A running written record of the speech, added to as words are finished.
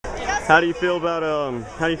How do you feel about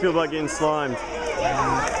getting slimed?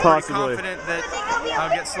 Possibly. Pretty confident that I'll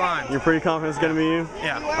get slimed. You're pretty confident it's gonna be you?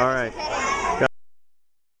 Yeah. All right.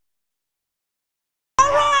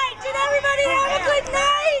 All right. Did everybody have a good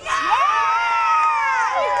night? Yeah.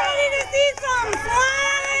 You ready to see some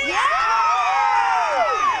slime? Yeah.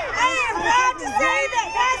 I am proud to say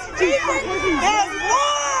that Massachusetts has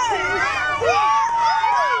won.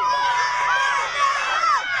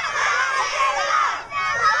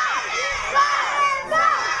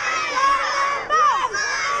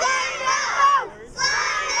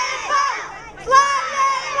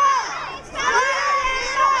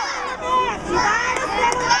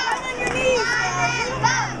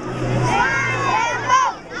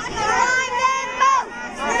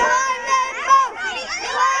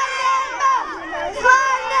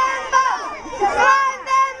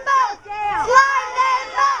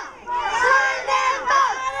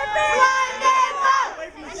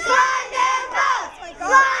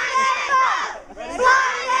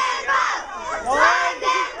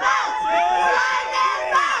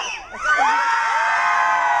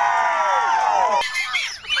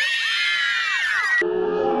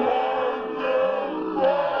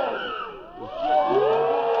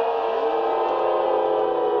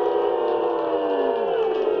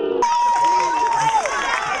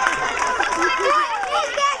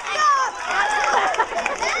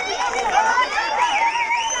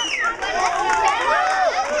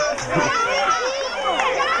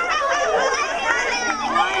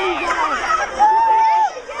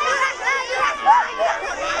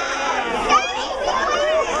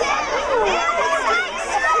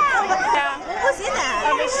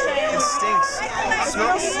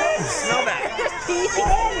 Smell that.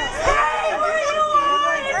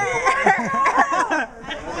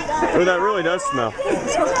 Oh, that really does smell.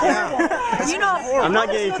 You know, I'm not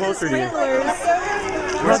getting closer to you.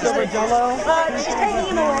 Leftover jello. She's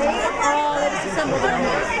taking them away. They just assembled them.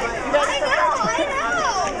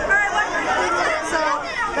 So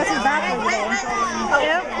that's his bathroom today.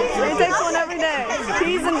 Yep, he takes one every day.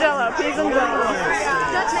 Peas and jello, peas and jello.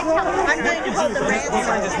 I'm going to hold the ranch.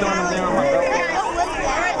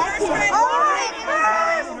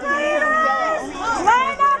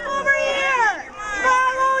 Line up over here.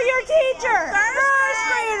 Follow your teacher. First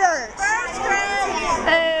graders. First graders.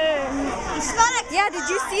 Yeah, did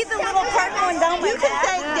you see the little part going down You can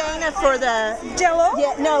thank Dana for the Jello?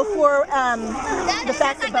 Yeah, no, for the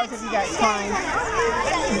fact that both of you got climbed.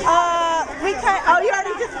 You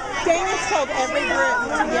already just Dana's told every group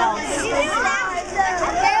to yell.